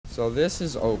So this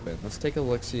is open. Let's take a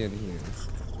look-see in here.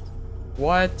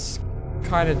 What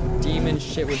kind of demon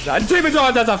shit was that? Demon,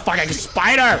 oh, that's a fucking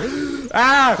spider!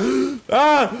 Ah!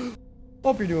 Ah!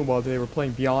 Hope you're doing well today. We're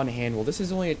playing Beyond Hanwell. This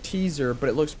is only a teaser, but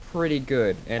it looks pretty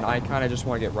good. And I kind of just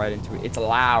want to get right into it. It's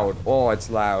loud. Oh, it's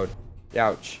loud.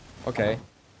 Ouch. Okay.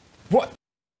 What?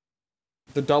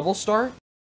 The double start?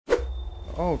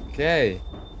 Okay.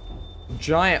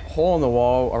 Giant hole in the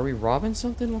wall. Are we robbing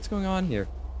something? What's going on here?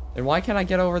 And why can't I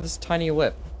get over this tiny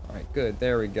lip? Alright, good.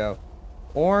 There we go.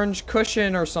 Orange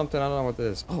cushion or something. I don't know what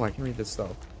this is. Oh, I can read this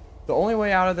though. The only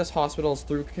way out of this hospital is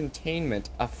through containment.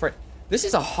 This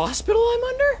is a hospital I'm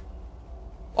under?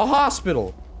 A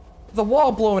hospital. The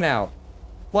wall blown out.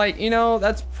 Like, you know,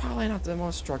 that's probably not the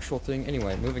most structural thing.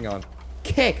 Anyway, moving on.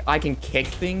 Kick. I can kick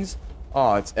things.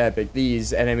 Oh, it's epic.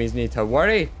 These enemies need to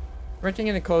worry. Renting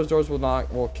into closed doors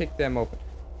will kick them open.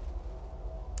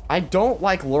 I don't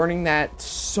like learning that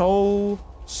so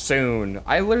soon.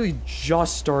 I literally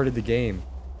just started the game.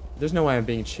 There's no way I'm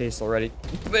being chased already.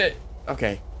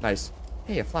 Okay, nice.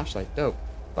 Hey, a flashlight. Dope.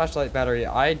 Flashlight battery.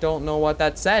 I don't know what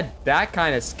that said. That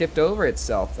kind of skipped over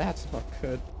itself. That's not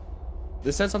good.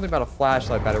 This said something about a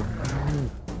flashlight battery.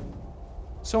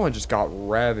 Someone just got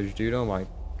ravaged, dude. Oh my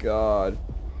god.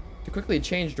 To quickly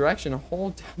change direction,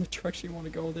 hold down the direction you want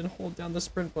to go, then hold down the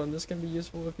sprint button. This can be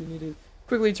useful if you need to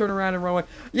quickly turn around and run away.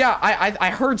 Yeah, I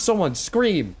heard someone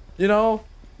scream, you know?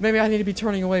 Maybe I need to be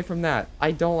turning away from that.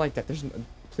 I don't like that.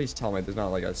 Please tell me there's not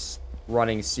like a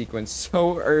running sequence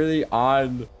so early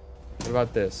on. What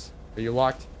about this? Are you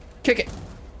locked? Kick it!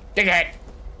 Kick it!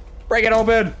 Break it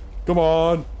open! Come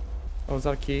on! Oh, is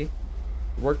that a key?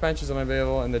 The workbench is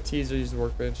unavailable, and the teaser uses the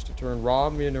workbench to turn raw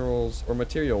minerals or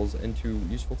materials into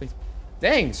useful things.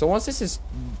 Dang, so once this is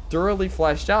thoroughly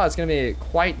fleshed out, it's gonna be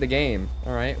quite the game.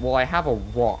 Alright, well, I have a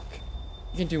rock.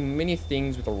 You can do many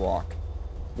things with a rock.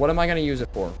 What am I gonna use it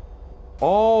for?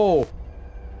 Oh!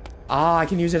 Ah, I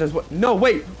can use it as what? No,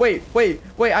 wait,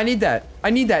 I need that.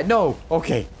 I need that, no.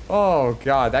 Okay. Oh,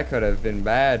 God, that could have been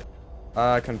bad.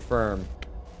 Confirm.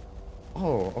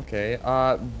 Oh, okay.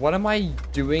 What am I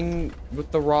doing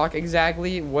with the rock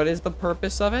exactly? What is the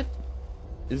purpose of it?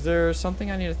 Is there something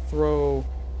I need to throw?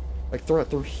 Like, throw it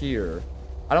through here.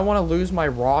 I don't want to lose my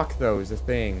rock, though, is the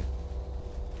thing.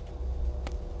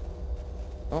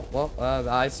 Oh, well,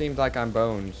 I seemed like I'm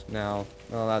boned now.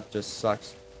 Oh, that just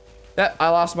sucks. I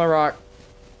lost my rock.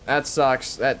 That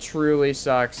sucks. That truly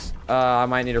sucks. I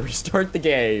might need to restart the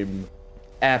game.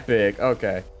 Epic.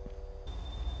 Okay.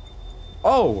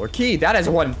 Oh, a key. That is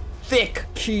one thick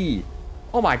key.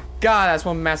 Oh my god, that's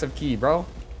one massive key, bro.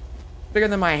 Bigger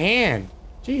than my hand.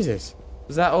 Jesus.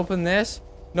 Does that open this?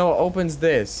 No, it opens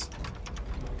this.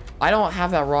 I don't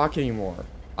have that rock anymore.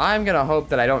 I'm gonna hope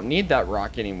that I don't need that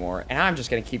rock anymore, and I'm just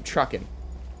gonna keep trucking.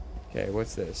 Okay,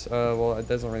 what's this? Well, it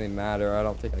doesn't really matter. I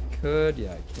don't think I could.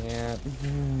 Yeah, I can't.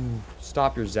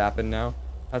 Stop your zapping now.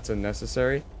 That's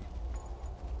unnecessary.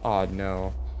 Oh,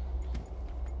 no.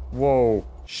 Whoa.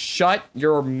 Shut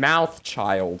your mouth,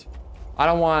 child. I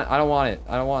don't want it.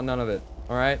 I don't want none of it.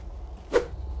 Alright?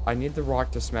 I need the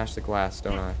rock to smash the glass,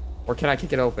 don't I? Or can I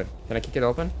kick it open? Can I kick it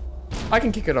open? I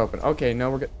can kick it open. Okay, no,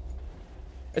 we're good.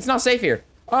 It's not safe here.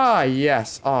 Ah,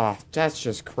 yes. Ah, that's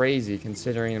just crazy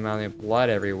considering the amount of blood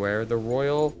everywhere. The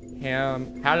Royal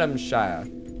Hampshire.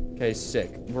 Okay,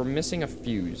 sick. We're missing a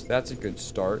fuse. That's a good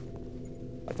start.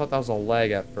 I thought that was a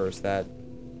leg at first. That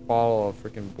bottle of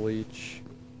freaking bleach.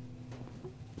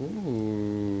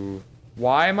 Ooh.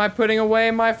 Why am I putting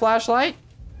away my flashlight?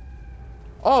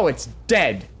 Oh, it's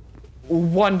dead.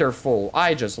 Wonderful.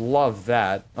 I just love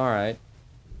that. Alright.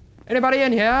 Anybody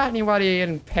in here? Anybody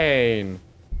in pain?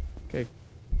 Okay.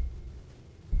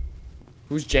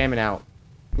 Who's jamming out?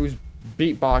 Who's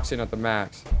beatboxing at the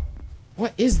max?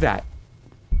 What is that?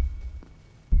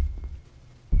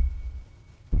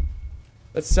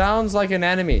 That sounds like an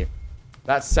enemy.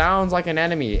 That sounds like an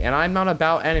enemy, and I'm not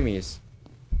about enemies.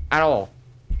 At all.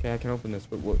 Okay, I can open this,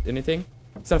 but what, anything?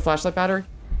 Is that a flashlight battery?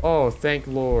 Oh, thank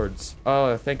lords.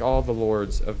 Oh, thank all the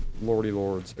lords of lordy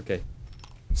lords. Okay.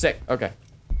 Sick, okay.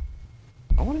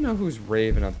 I want to know who's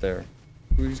raving up there.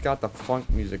 Who's got the funk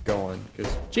music going?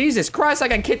 Because Jesus Christ, I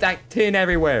can kick that tin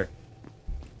everywhere.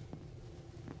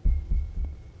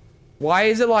 Why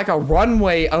is it like a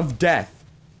runway of death?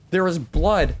 There is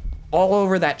blood all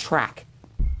over that track.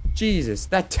 Jesus,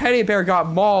 that teddy bear got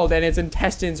mauled and its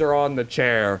intestines are on the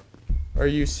chair. Are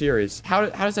you serious? How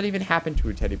does that even happen to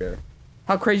a teddy bear?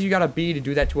 How crazy you gotta be to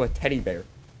do that to a teddy bear?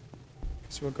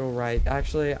 So we'll go right.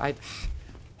 Actually,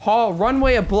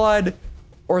 runway of blood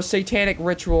or satanic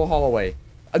ritual hallway.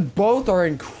 Both are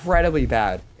incredibly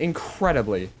bad.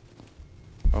 Incredibly.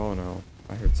 Oh no,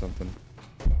 I heard something.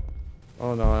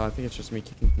 Oh no, I think it's just me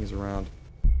kicking things around.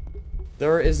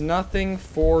 There is nothing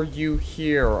for you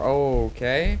here.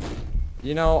 Okay.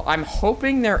 You know, I'm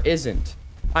hoping there isn't.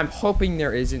 I'm hoping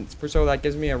there isn't, so that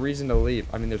gives me a reason to leave.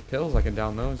 I mean, there's pills I can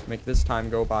down those. Make this time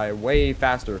go by way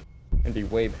faster. And be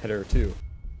way better, too.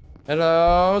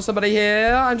 Hello? Somebody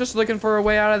here? I'm just looking for a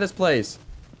way out of this place.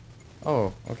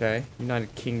 Oh, okay.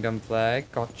 United Kingdom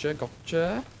flag. Gotcha,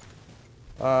 gotcha.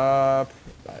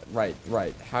 Right.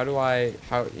 How do I...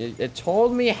 It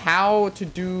told me how to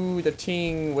do the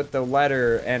thing with the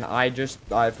letter, and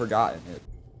I've forgotten it.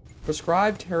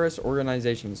 Prescribed terrorist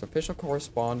organizations, official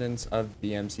correspondence of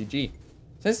the MCG.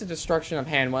 Since the destruction of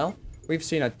Hanwell, we've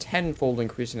seen a tenfold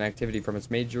increase in activity from its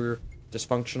major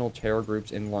dysfunctional terror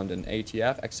groups in London.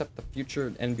 ATF, Accept the Future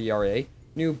NBRA,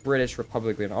 New British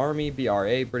Republican Army,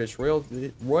 BRA, British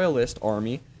Royalist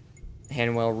Army,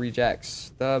 Hanwell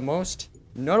Rejects. The most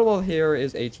notable here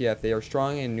is ATF. They are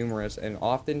strong and numerous and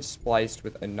often spliced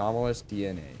with anomalous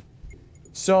DNA.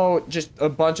 So, just a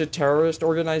bunch of terrorist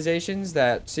organizations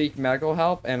that seek medical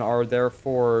help and are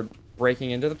therefore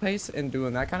breaking into the place and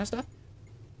doing that kind of stuff.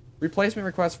 Replacement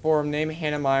request form, name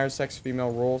Hannah Myers, sex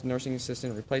female, roles, nursing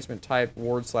assistant, replacement type,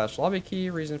 ward/lobby key,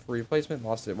 reason for replacement,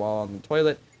 lost it while on the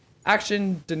toilet.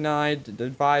 Action denied,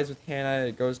 advised with Hannah,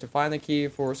 it goes to find the key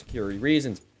for security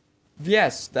reasons.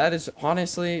 Yes, that is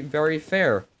honestly very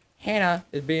fair. Hannah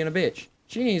is being a bitch.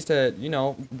 She needs to, you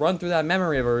know, run through that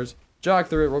memory of hers, jog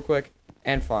through it real quick,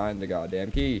 and find the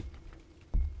goddamn key.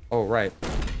 Oh, right.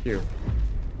 Here.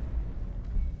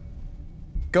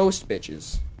 Ghost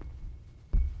bitches.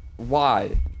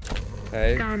 Why?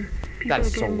 Okay. Gun. That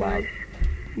is so loud.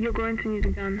 You're going to need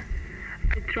a gun.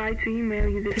 I tried to email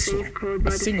you the safe code,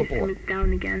 but the system is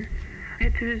down again. I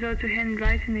had to resort to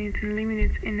handwriting it and leaving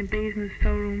it in the basement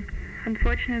storeroom.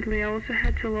 Unfortunately, I also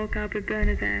had to lock up a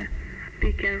burner there.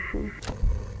 Be careful.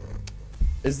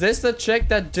 Is this the chick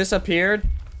that disappeared?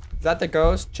 Is that the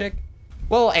ghost chick?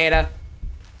 Well, Anna,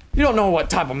 you don't know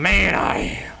what type of man I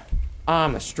am.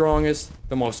 I'm the strongest,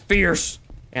 the most fierce,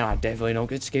 and I definitely don't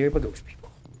get scared by ghost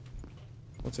people.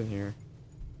 What's in here?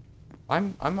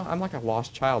 I'm like a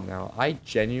lost child now. I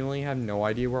genuinely have no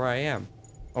idea where I am.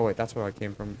 Oh wait, that's where I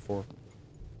came from before.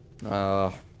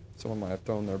 Someone might have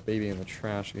thrown their baby in the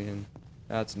trash again.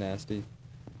 That's nasty.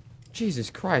 Jesus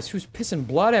Christ, who's pissing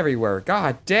blood everywhere?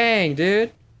 God dang,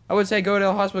 dude. I would say go to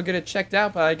the hospital, get it checked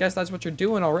out, but I guess that's what you're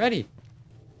doing already.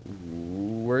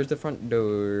 Ooh, where's the front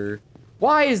door?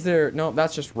 Why is there... No,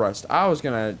 that's just rust. I was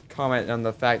gonna comment on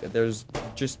the fact that there's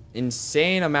just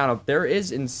insane amounts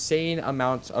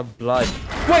of blood.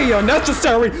 Wait,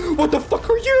 unnecessary! What the fuck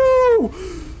are you?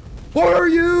 What are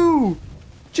you?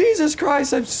 Jesus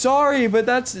Christ, I'm sorry, but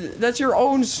that's your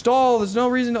own stall. There's no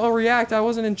reason to overreact. I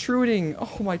wasn't intruding.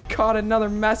 Oh my god, another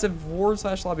massive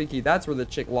ward/lobby key. That's where the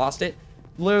chick lost it.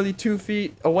 Literally 2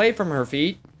 feet away from her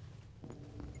feet.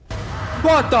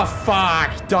 What the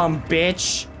fuck, dumb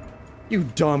bitch? You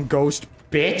dumb ghost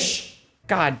bitch.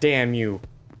 God damn you.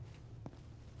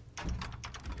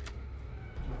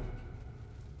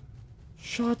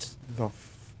 Shut the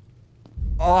f...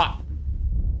 Ah!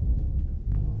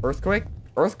 Earthquake?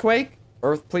 Earthquake?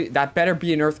 Please, that better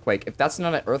be an earthquake. If that's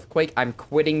not an earthquake, I'm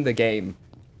quitting the game.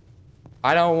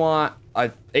 I don't want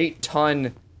a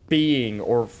 8-ton being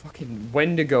or fucking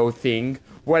Wendigo thing,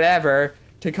 whatever,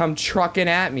 to come trucking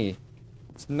at me.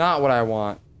 It's not what I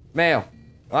want. Mail.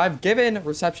 I've given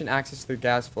reception access to the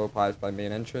gas flow pipes by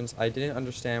main entrance. I didn't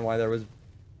understand why there was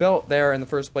built there in the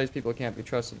first place. People can't be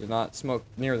trusted to not smoke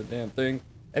near the damn thing.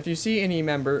 If you see any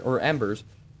embers,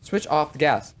 switch off the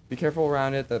gas. Be careful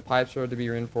around it. The pipes are to be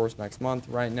reinforced next month.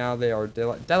 Right now, they are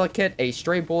delicate. A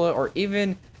stray bullet or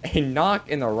even a knock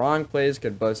in the wrong place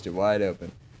could bust it wide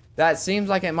open. That seems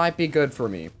like it might be good for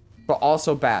me, but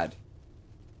also bad.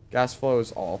 Gas flow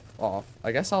is off.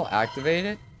 I guess I'll activate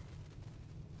it.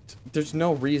 There's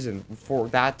no reason for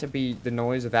that to be the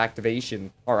noise of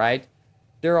activation, alright?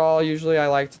 They're all usually I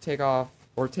like to take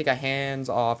a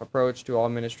hands-off approach to all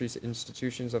ministries,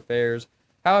 institutions, affairs.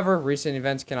 However, recent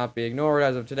events cannot be ignored.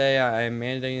 As of today, I am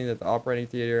mandating that the operating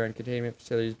theater and containment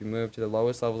facilities be moved to the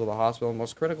lowest levels of the hospital.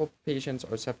 Most critical patients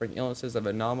are suffering illnesses of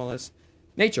anomalous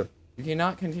nature. You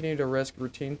cannot continue to risk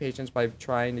routine patients by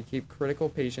trying to keep critical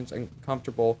patients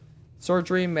uncomfortable.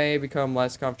 Surgery may become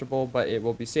less comfortable, but it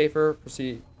will be safer.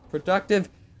 Productive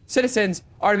citizens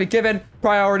are to be given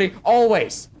priority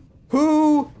always.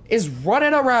 Who is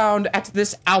running around at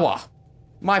this hour?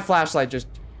 My flashlight just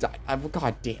died.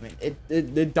 God damn it.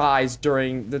 It dies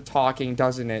during the talking,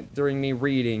 doesn't it? During me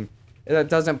reading. It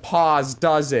doesn't pause,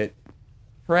 does it?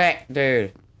 Frick,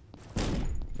 dude.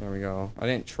 There we go. I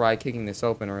didn't try kicking this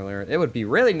open earlier. It would be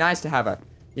really nice to have a,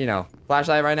 you know,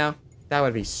 flashlight right now. That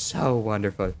would be so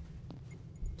wonderful.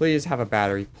 Please have a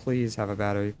battery. Please have a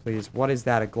battery. Please. What is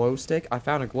that? A glow stick? I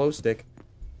found a glow stick.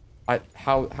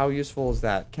 How useful is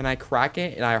that? Can I crack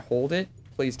it and I hold it?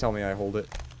 Please tell me I hold it.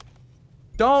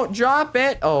 Don't drop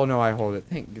it! Oh no, I hold it.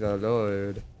 Thank the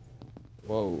Lord.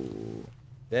 Whoa.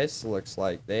 This looks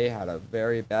like they had a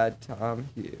very bad time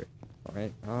here.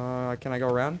 Alright, can I go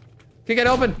around? Kick it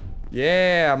open!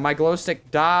 Yeah, my glow stick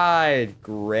died.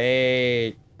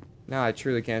 Great. Now I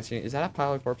truly can't see it. Is that a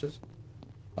pile of corpses?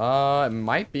 It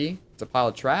might be. It's a pile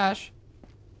of trash.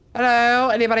 Hello,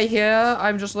 anybody here?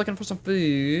 I'm just looking for some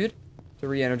food to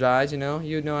re-energize, you know?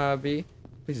 You know how it be.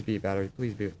 Please be a battery.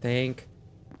 Please be. Thank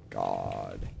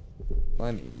God.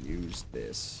 Let me use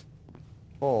this.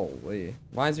 Holy.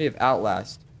 Reminds me of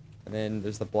Outlast. And then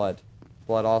there's the blood.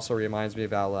 Blood also reminds me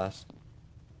of Outlast.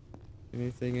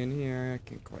 Anything in here? I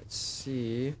can't quite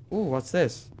see. Ooh, what's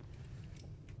this?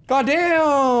 God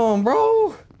damn,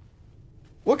 bro!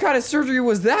 What kind of surgery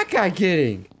was that guy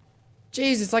getting?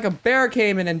 Jeez, it's like a bear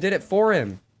came in and did it for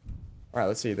him. Alright,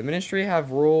 let's see. The ministry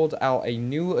have ruled out a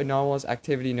new anomalous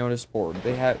activity notice board.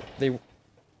 They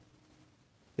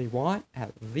want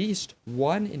at least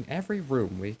one in every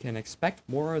room. We can expect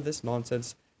more of this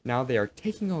nonsense. Now they are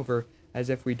taking over as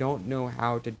if we don't know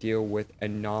how to deal with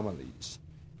anomalies.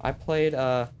 I played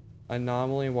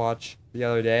Anomaly Watch the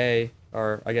other day,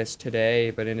 or I guess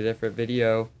today, but in a different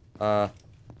video.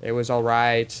 It was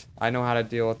alright. I know how to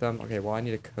deal with them. Okay, well I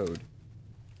need a code.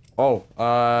 Oh,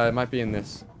 it might be in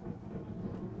this.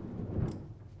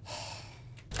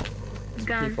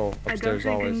 Dan, People I don't upstairs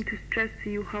think always. I need to stress to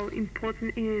you how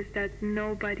important it is that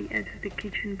nobody enters the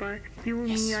kitchen but you,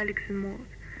 me, Alex, and Maud.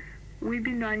 We've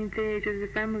been running TH as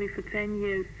a family for 10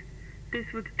 years. This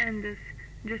would end us,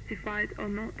 justified or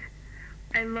not.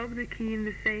 I love the key in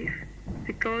the safe.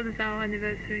 The code is our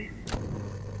anniversary.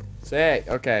 Say,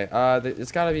 okay,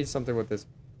 it's gotta be something with this.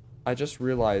 I just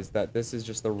realized that this is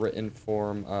just the written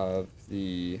form of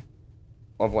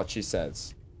what she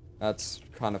says. That's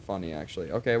kind of funny,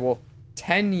 actually. Okay, well,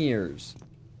 10 years.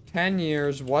 10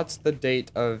 years, what's the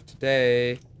date of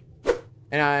today?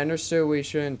 And I understood we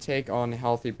shouldn't take on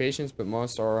healthy patients, but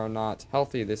most are not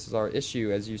healthy. This is our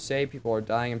issue. As you say, people are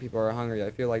dying and people are hungry.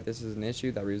 I feel like this is an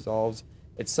issue that resolves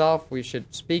itself. We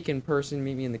should speak in person,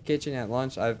 meet me in the kitchen at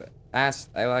lunch. I've asked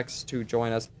Alex to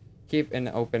join us. Keep an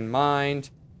open mind.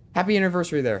 Happy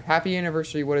anniversary there. Happy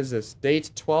anniversary. What is this? Date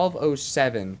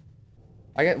 1207.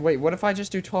 Wait, what if I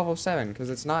just do 1207? Because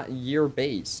it's not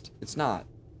year-based. It's not.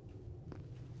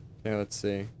 Okay, let's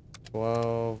see.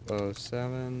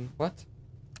 1207. What?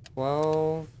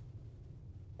 12.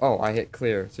 Oh, I hit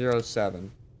clear.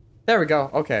 07. There we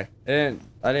go. Okay. I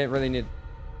didn't really need.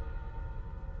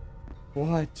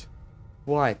 What?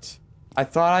 What? I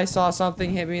thought I saw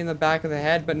something hit me in the back of the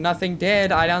head, but nothing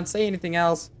did. I don't see anything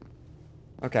else.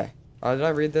 Okay. Did I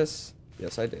read this?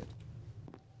 Yes, I did.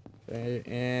 Okay,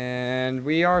 and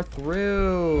we are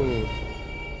through.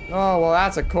 Oh, well,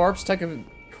 that's a corpse. Took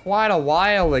quite a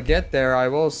while to get there, I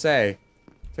will say.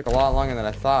 Took a lot longer than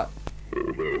I thought.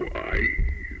 Although I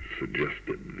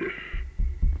suggested this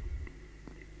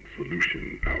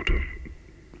solution out of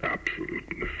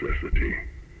absolute necessity,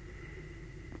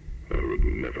 I would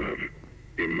never have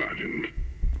imagined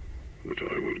that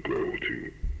I would grow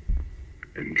to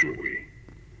enjoy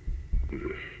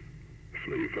this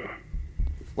flavor.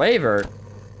 Flavor?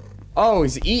 Oh,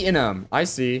 he's eating them. I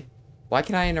see. Why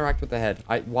can I interact with the head?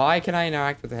 Why can I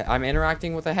interact with the head? I'm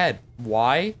interacting with the head.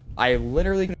 Why? I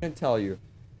literally couldn't tell you.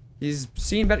 He's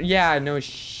seen better. Yeah, no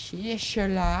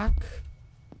Sherlock.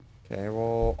 Okay,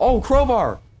 well. Oh,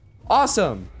 crowbar!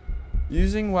 Awesome!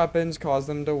 Using weapons cause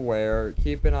them to wear.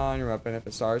 Keep an eye on your weapon. If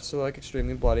it starts to look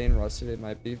extremely bloody and rusted, it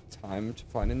might be time to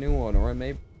find a new one, or it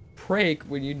may break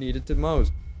when you need it the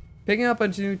most. Picking up a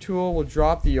new tool will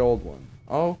drop the old one.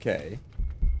 Okay.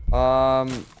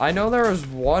 I know there was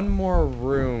one more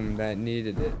room that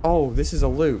needed it. Oh, this is a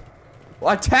loot.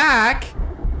 Attack!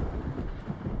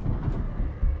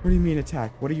 What do you mean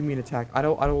attack? What do you mean attack? I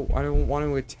don't want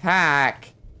to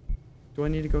attack. Do I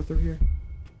need to go through here?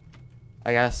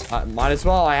 I guess I might as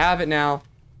well. I have it now.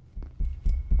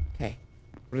 Okay.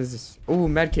 What is this? Ooh,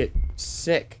 medkit.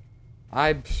 Sick.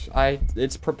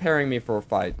 It's preparing me for a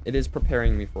fight. It is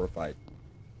preparing me for a fight.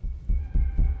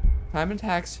 Time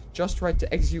attacks just right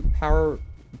to execute power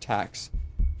attacks.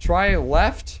 Try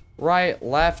left, right,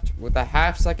 left with a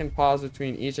half-second pause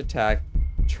between each attack.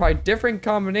 Try different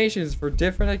combinations for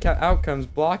different outcomes,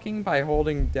 blocking by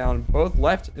holding down both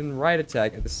left and right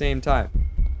attack at the same time.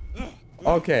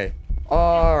 Okay.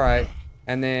 Alright.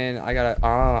 And then I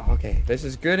gotta... okay. This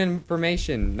is good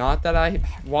information. Not that I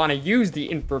want to use the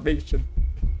information.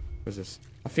 What's this?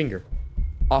 A finger.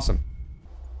 Awesome.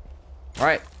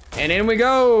 Alright, and in we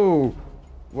go!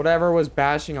 Whatever was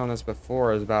bashing on us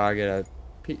before is about to get a...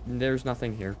 There's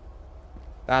nothing here.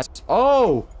 That's...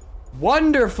 Oh!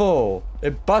 Wonderful!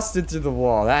 It busted through the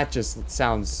wall. That just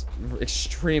sounds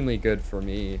extremely good for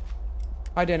me.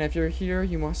 Hi, Dan. If you're here,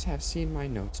 you must have seen my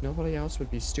notes. Nobody else would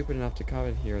be stupid enough to come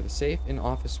in here. The safe in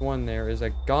Office 1 there is a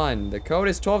gun. The code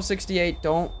is 1268.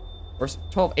 Don't... Or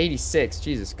 1286.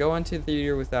 Jesus. Go into the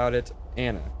theater without it.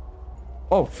 Anna.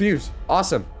 Oh, fuse.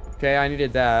 Awesome. Okay, I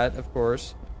needed that, of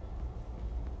course.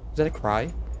 Is that a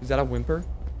cry? Is that a whimper?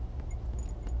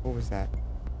 What was that?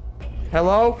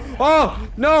 Hello? Oh!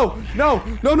 No! No!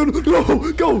 No, no, no,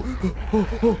 no! Go!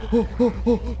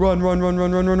 Run, run, run,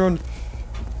 run, run, run, run.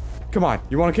 Come on.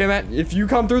 You wanna come at? If you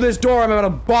come through this door, I'm gonna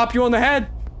bop you on the head.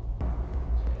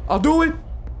 I'll do it!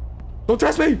 Don't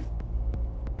test me!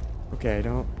 Okay,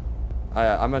 don't...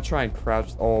 I'm gonna try and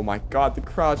crouch. Oh my god, the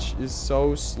crouch is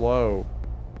so slow.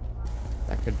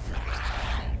 That could...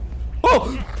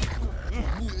 Oh!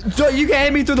 So you can't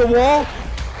hit me through the wall?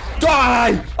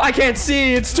 Die! I can't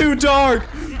see. It's too dark.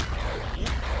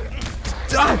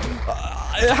 Die!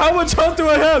 How much health do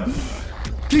I have?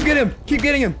 Keep getting him. Keep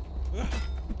getting him.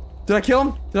 Did I kill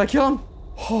him? Did I kill him?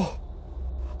 Oh,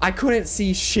 I couldn't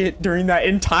see shit during that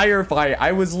entire fight.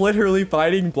 I was literally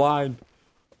fighting blind.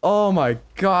 Oh my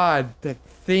god, that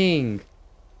thing.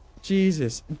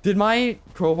 Jesus. Did my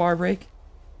crowbar break?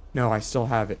 No, I still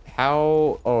have it.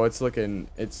 How? Oh, it's looking...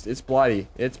 It's bloody.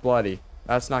 It's bloody.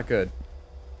 That's not good.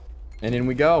 And in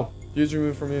we go. Fuse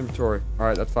removed from inventory.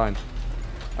 Alright, that's fine.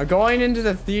 I'm going into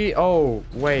the oh,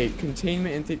 wait.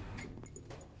 Containment in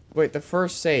wait, the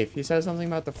first safe. He said something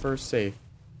about the first safe.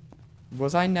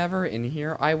 Was I never in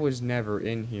here? I was never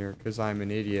in here, because I'm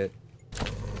an idiot.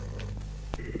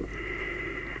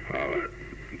 Our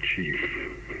chief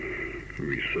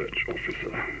research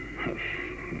officer has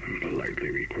politely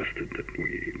requested that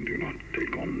we do not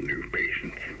take on new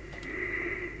patients.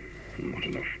 Not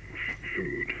enough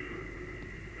food.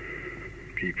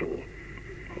 People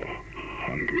are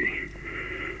hungry,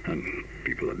 and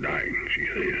people are dying, she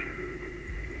says.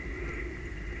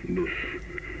 This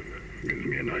gives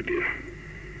me an idea.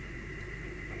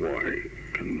 Why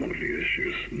can one of these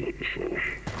issues not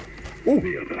solve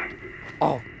the other?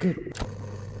 Oh, good.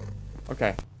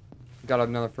 Okay. Got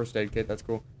another first aid kit, that's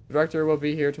cool. The director will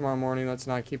be here tomorrow morning. Let's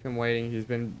not keep him waiting. He's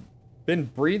been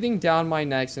breathing down my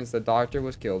neck since the doctor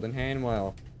was killed in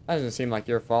Hanwell. That doesn't seem like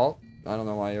your fault. I don't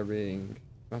know why you're being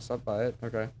messed up by it.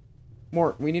 Okay.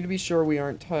 More, we need to be sure we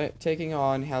aren't taking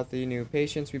on healthy new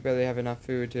patients. We barely have enough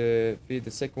food to feed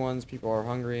the sick ones. People are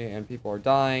hungry and people are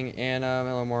dying. Anna,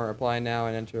 Millimore, apply now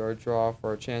and enter our draw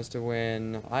for a chance to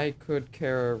win. I could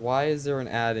care. Why is there an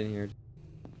ad in here?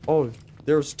 Oh,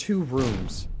 there's 2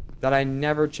 rooms that I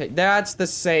never checked. That's the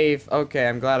safe. Okay,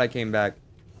 I'm glad I came back.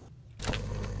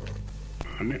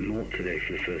 I met Mort today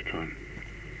for the first time.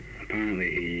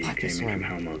 Apparently he came in from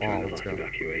Hanwell during the last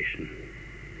evacuation.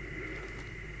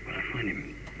 But I find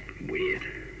him weird.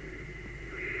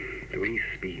 The way he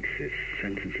speaks, his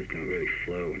sentences don't really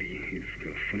flow, and he's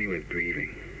got a funny way of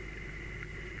breathing.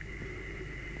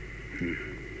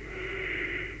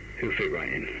 He'll fit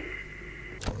right in.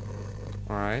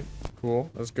 Alright, cool.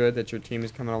 That's good that your team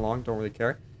is coming along. Don't really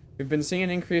care. We've been seeing an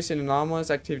increase in anomalous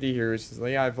activity here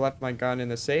recently. I've left my gun in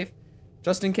the safe.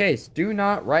 Just in case. Do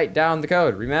not write down the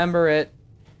code. Remember it.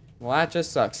 Well, that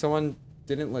just sucks. Someone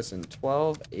didn't listen.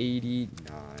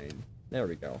 1289. There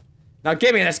we go. Now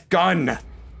give me this gun!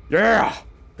 Yeah!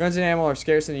 Guns and ammo are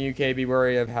scarce in the UK. Be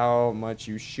wary of how much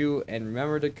you shoot. And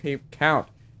remember to keep count.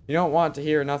 You don't want to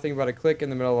hear nothing but a click in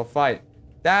the middle of a fight.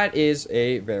 That is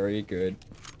a very good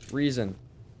reason.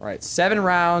 Alright, 7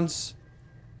 rounds.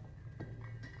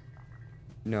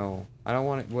 No, I don't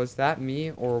want it. Was that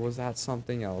me or was that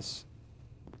something else?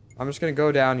 I'm just gonna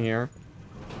go down here.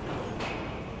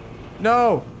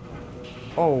 No!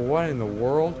 Oh, what in the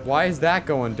world? Why is that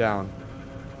going down?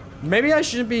 Maybe I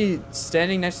shouldn't be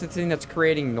standing next to the thing that's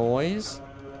creating noise,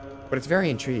 but it's very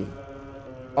intriguing.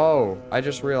 Oh, I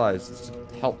just realized it's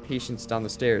to help patients down the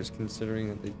stairs, considering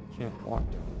that they can't walk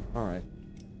down them. Alright.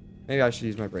 Maybe I should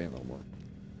use my brain a little more.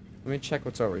 Let me check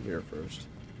what's over here first.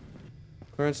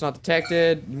 Clearance not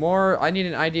detected. More. I need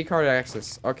an ID card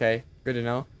access. Okay, good to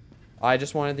know. I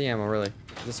just wanted the ammo, really.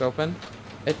 Is this open?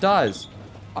 It does.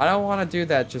 I don't want to do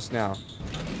that just now.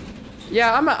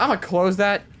 Yeah, I'm gonna close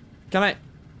that. Can I?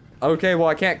 Okay, well,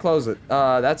 I can't close it.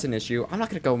 That's an issue. I'm not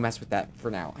gonna go mess with that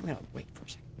for now. I'm gonna wait for a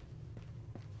second.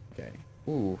 Okay.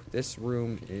 Ooh, this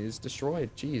room is destroyed.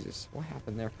 Jesus, what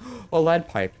happened there? A lead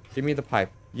pipe. Give me the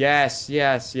pipe. Yes,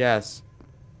 yes, yes.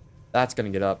 That's gonna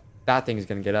get up. That thing is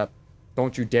gonna get up.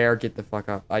 Don't you dare get the fuck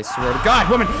up. I swear to God,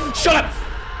 woman, shut up!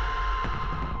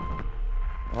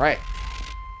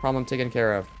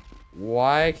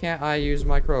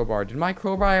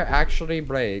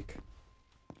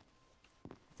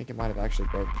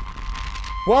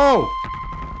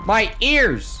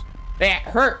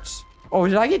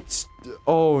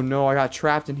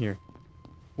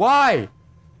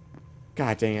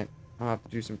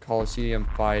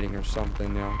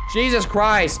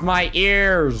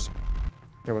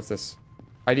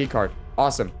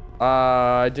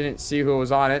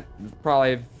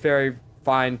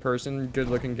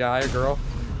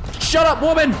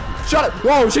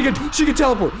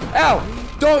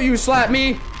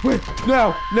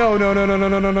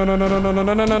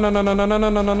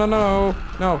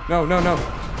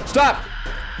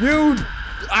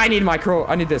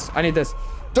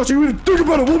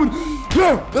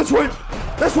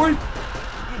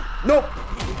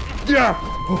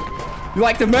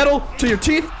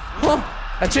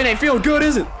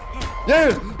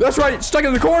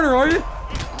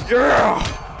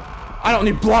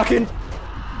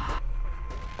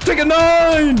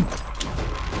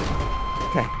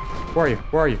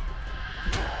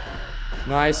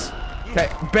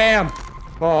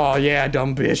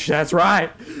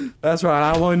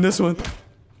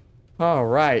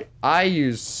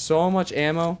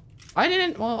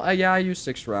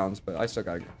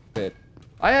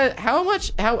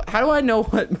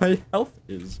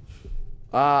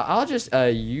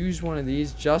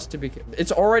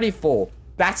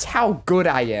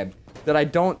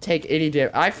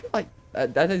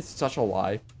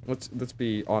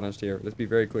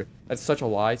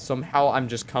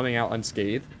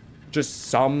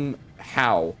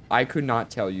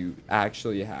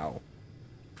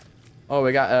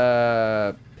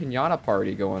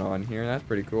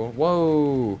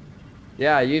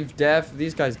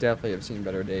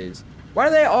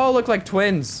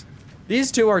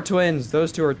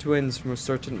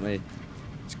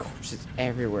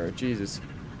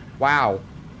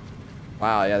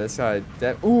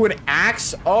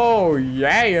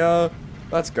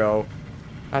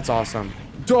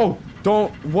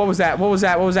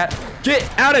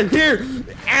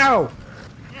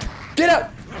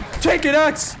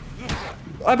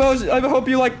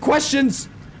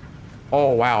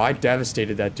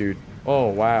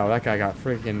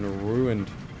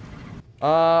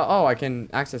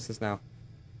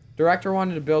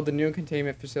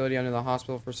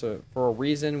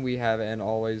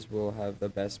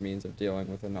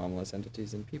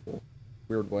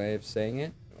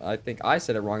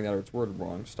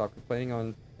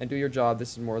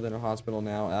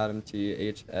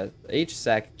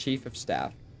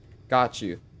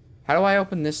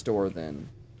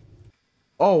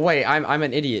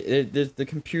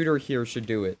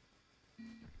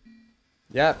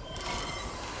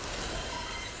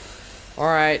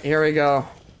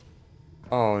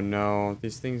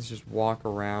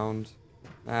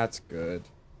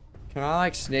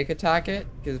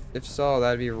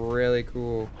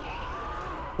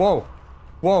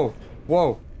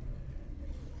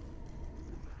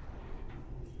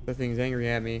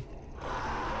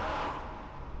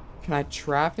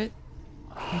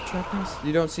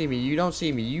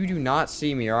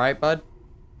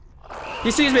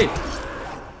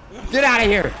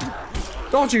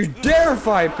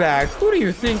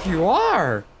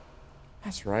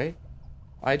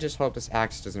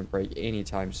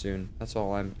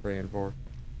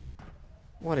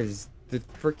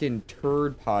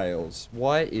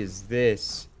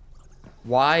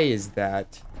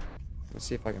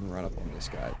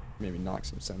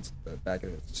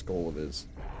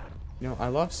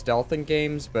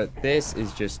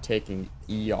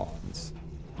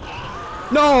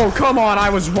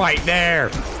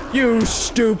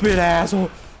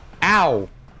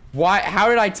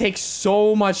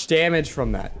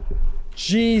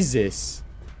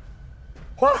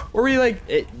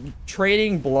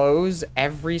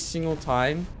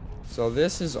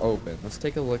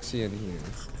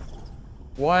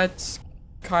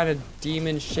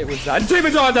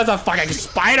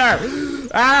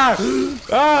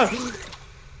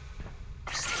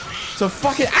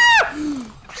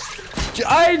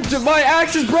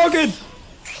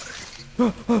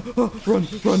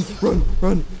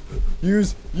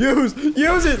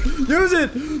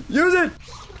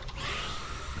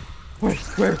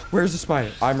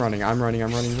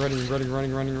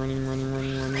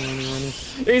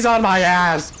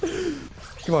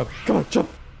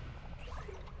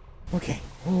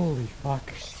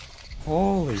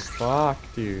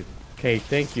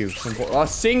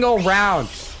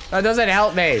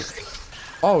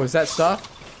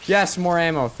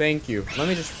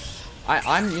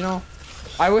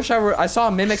 I wish I saw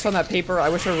mimics on that paper. I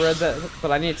wish I read that, but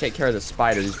I need to take care of the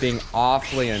spider. He's being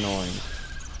awfully annoying.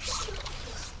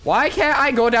 Why can't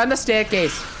I go down the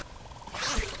staircase?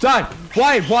 Done.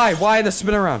 Why the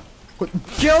spin around?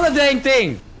 Kill the dang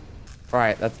thing. All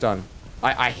right, that's done.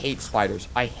 I hate spiders.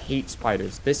 I hate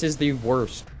spiders. This is the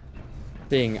worst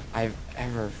thing I've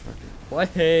ever fucking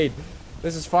played.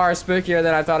 This is far spookier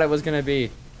than I thought it was gonna be.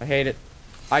 I hate it.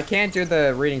 I can't do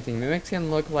the reading thing. Mimics can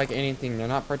look like anything. They're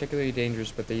not particularly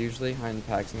dangerous, but they usually hide in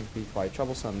packs and can be quite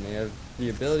troublesome. They have the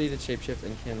ability to shapeshift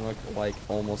and can look like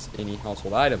almost any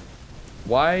household item.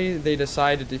 Why they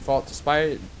decide to default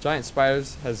to giant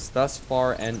spiders has thus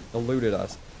far eluded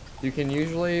us. You can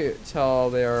usually tell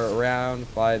they are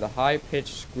around by the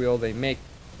high-pitched squeal they make.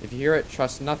 If you hear it,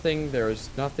 trust nothing. There is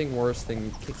nothing worse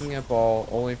than kicking a ball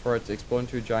only for it to explode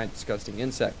into a giant, disgusting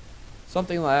insect.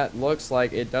 Something that looks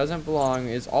like it doesn't belong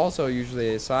is also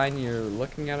usually a sign you're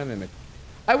looking at a mimic.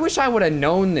 I wish I would have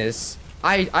known this.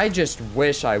 I just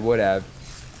wish I would have.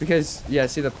 Because, yeah,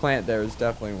 see the plant there is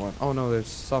definitely one. Oh no, there's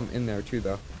some in there too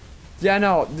though. Yeah,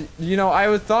 no, you know, I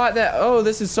would thought that, oh,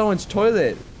 this is someone's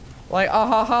toilet. Like, ah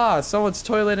ha ha, someone's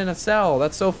toilet in a cell.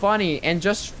 That's so funny. And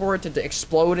just for it to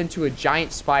explode into a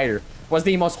giant spider was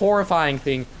the most horrifying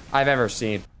thing I've ever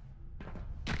seen.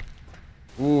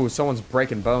 Ooh, someone's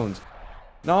breaking bones.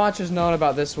 Not much is known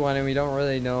about this one, and we don't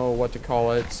really know what to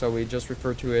call it, so we just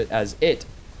refer to it as it.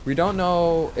 We don't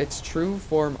know its true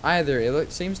form either.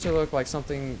 It seems to look like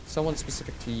someone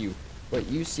specific to you. What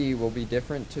you see will be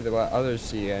different to what others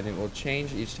see, and it will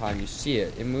change each time you see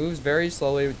it. It moves very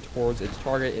slowly towards its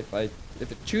target.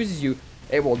 If it chooses you,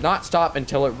 it will not stop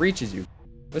until it reaches you.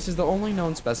 This is the only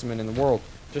known specimen in the world.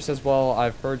 Just as well,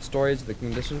 I've heard stories of the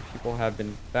condition people have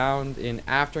been found in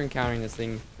after encountering this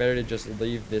thing. Better to just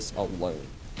leave this alone.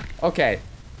 Okay.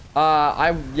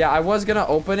 I was gonna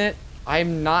open it.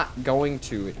 I'm not going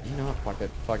to. You know what?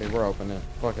 Fuck it. We're opening it.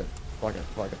 Fuck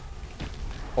it.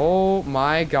 Oh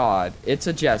my god. It's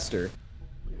a jester.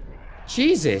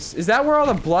 Jesus. Is that where all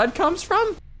the blood comes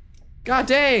from? God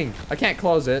dang. I can't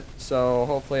close it, so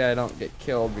hopefully I don't get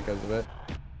killed because of it.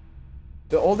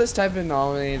 The oldest type of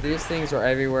anomaly, these things are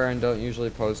everywhere and don't usually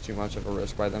pose too much of a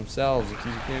risk by themselves. If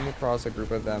you came across a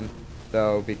group of them,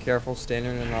 though, be careful.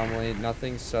 Standard anomaly,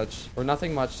 nothing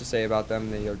much to say about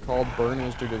them. They are called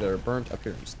burners due to their burnt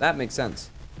appearance. That makes sense.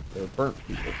 They're burnt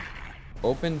people.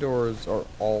 Open doors are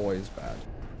always bad.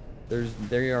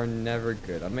 They are never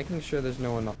good. I'm making sure there's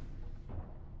no one.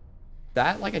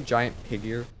 That like a giant pig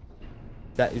ear?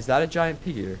 Is that a giant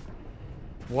pig ear?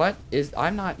 What is?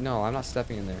 I'm not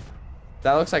stepping in there.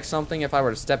 That looks like something, if I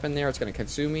were to step in there, it's going to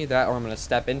consume me. That, or I'm going to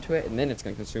step into it, and then it's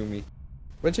going to consume me.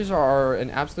 Witches are an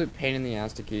absolute pain in the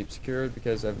ass to keep secured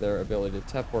because of their ability to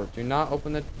teleport. Do not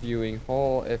open the viewing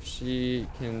hole. If she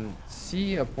can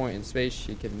see a point in space,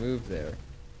 she can move there.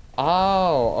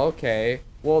 Oh, okay.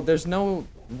 Well, there's no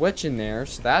witch in there,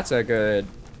 so that's a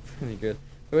really good.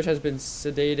 The witch has been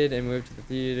sedated and moved to the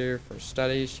theater for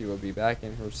study. She will be back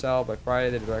in her cell by Friday.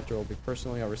 The director will be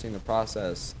personally overseeing the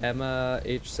process. Emma,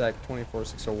 HSEC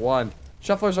 24601.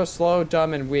 Shufflers are slow,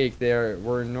 dumb, and weak. They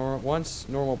were once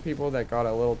normal people that got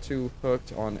a little too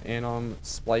hooked on anom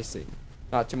splicing.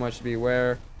 Not too much to be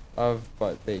aware of,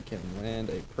 but they can land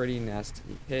a pretty nasty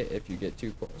hit if you get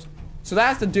too close. So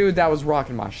that's the dude that was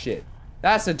rocking my shit.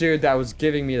 That's the dude that was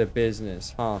giving me the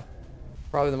business, huh?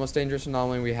 Probably the most dangerous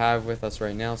anomaly we have with us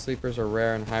right now. Sleepers are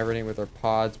rare and hibernate with their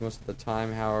pods most of the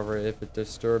time. However, if it's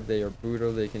disturbed, they are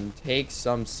brutal. They can take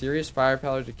some serious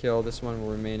firepower to kill. This one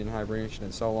will remain in hibernation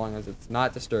as so long as it's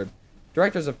not disturbed.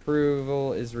 Director's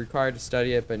approval is required to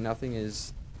study it, but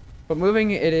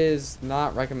moving it is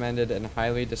not recommended and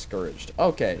highly discouraged.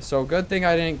 Okay, so good thing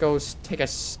I didn't go take a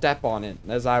step on it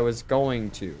as I was going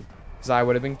to, because I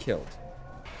would have been killed.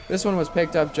 This one was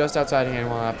picked up just outside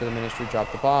Hanwell after the ministry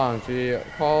dropped the bombs. We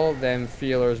call them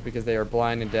feelers because they are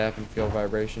blind and deaf and feel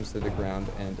vibrations through the ground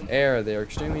and air. They are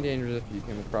extremely dangerous. If you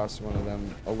come across one of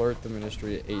them, alert the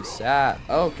ministry ASAP.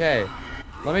 Okay,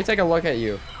 let me take a look at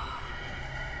you.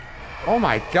 Oh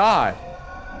my god.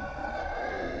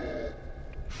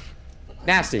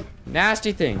 Nasty.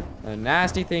 Nasty thing. A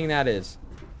nasty thing that is.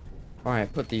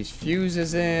 Alright, put these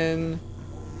fuses in.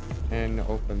 And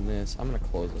open this. I'm gonna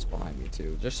close this behind me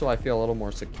too, just so I feel a little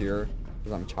more secure,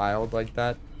 because I'm child like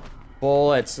that.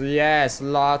 Bullets, yes,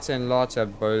 lots and lots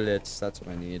of bullets. That's what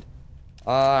I need.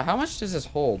 How much does this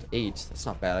hold? 8. That's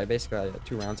not bad. I basically got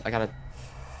 2 rounds. I got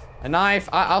a knife.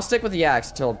 I'll stick with the axe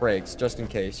until it breaks, just in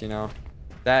case, you know.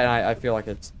 That and I feel like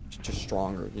it's just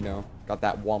stronger, you know. Got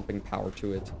that whomping power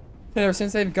to it. Hey there,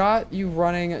 since they've got you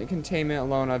running containment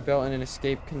alone, I've built in an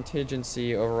escape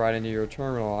contingency override into your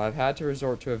terminal. I've had to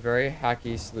resort to a very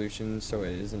hacky solution, so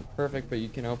it isn't perfect, but you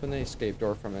can open the escape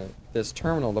door from this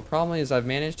terminal. The problem is I've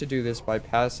managed to do this by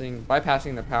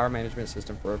bypassing the power management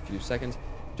system for a few seconds.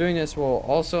 Doing this will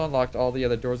also unlock all the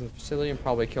other doors in the facility and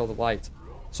probably kill the lights.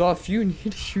 So if you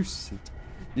need to use it,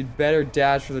 you'd better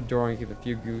dash for the door and keep a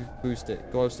few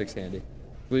glow sticks handy.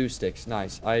 Glue sticks,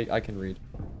 nice. I can read.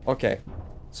 Okay.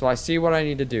 So I see what I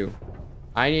need to do.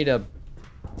 I need to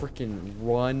freaking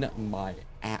run my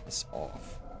ass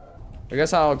off. I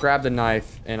guess I'll grab the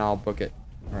knife and I'll book it.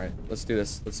 All right, let's do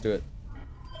this. Let's do it.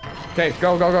 Okay,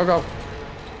 go, go, go, go.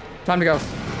 Time to go.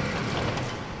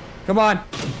 Come on.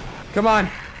 Come on.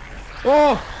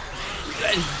 Oh!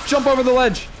 Jump over the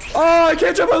ledge. Oh, I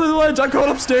can't jump over the ledge. I'm going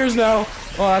upstairs now.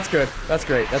 Oh, that's good. That's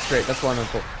great. That's great. That's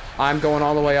wonderful. I'm going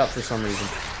all the way up for some reason.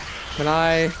 Can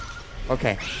I?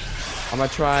 Okay. I'm gonna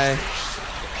try.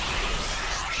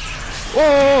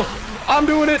 Whoa! I'm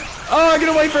doing it! Oh, get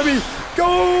away from me!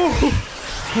 Go!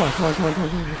 Come on, come on, come on, come on,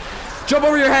 come on. Jump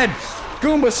over your head!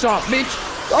 Goomba stomp, bitch!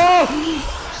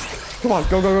 Oh! Come on,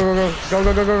 go, go, go, go, go,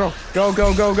 go, go, go, go, go,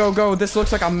 go, go, go, go. This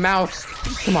looks like a mouth.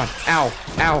 Come on. Ow,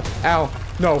 ow, ow.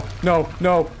 No, no,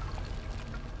 no.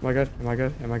 Am I good? Am I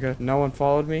good? Am I good? No one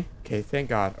followed me? Okay, thank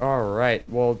God. All right.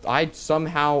 Well, I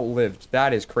somehow lived.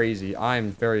 That is crazy.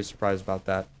 I'm very surprised about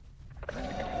that.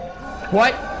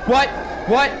 What? What?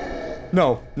 What?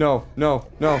 No, no, no,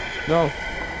 no, no.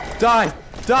 Die!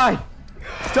 Die!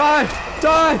 Die!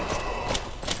 Die!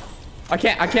 I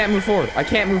can't move forward. I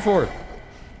can't move forward.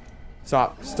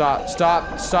 Stop, stop,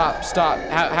 stop, stop, stop.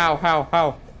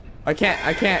 How? I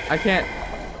can't.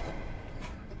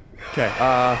 Okay,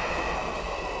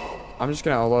 I'm just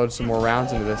gonna load some more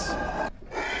rounds into this.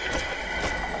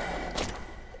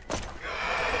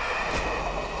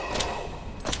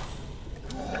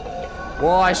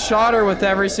 Well, I shot her with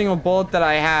every single bullet that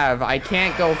I have. I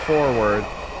can't go forward.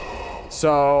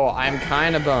 So, I'm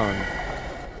kind of boned.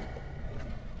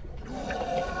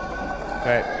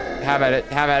 Okay, have at it,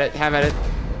 have at it, have at it.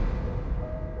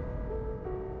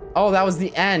 Oh, that was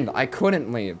the end. I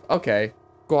couldn't leave. Okay,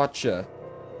 gotcha.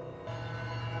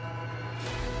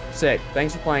 Sick.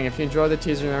 Thanks for playing. If you enjoyed the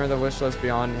teaser, remember the wish list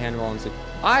beyond Hanwell and see.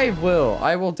 I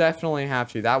will definitely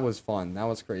have to. That was fun. That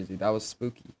was crazy. That was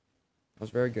spooky. That was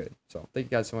very good. So, thank you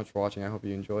guys so much for watching. I hope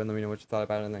you enjoyed. Let me know what you thought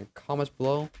about it in the comments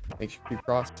below. Make sure you keep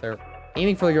crosshair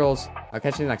aiming for the girls. I'll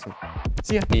catch you in the next one.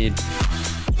 See ya. Need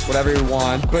whatever you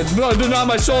want, but no, not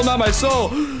my soul, not my soul.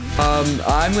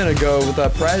 I'm gonna go with the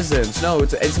presence. No,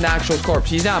 it's an actual corpse.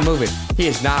 He's not moving. He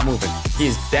is not moving. He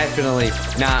is definitely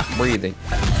not breathing.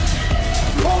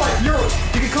 Oh my,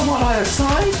 you can come on either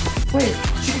side? Wait,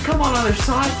 she can come on either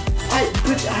side?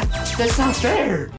 But that's not fair.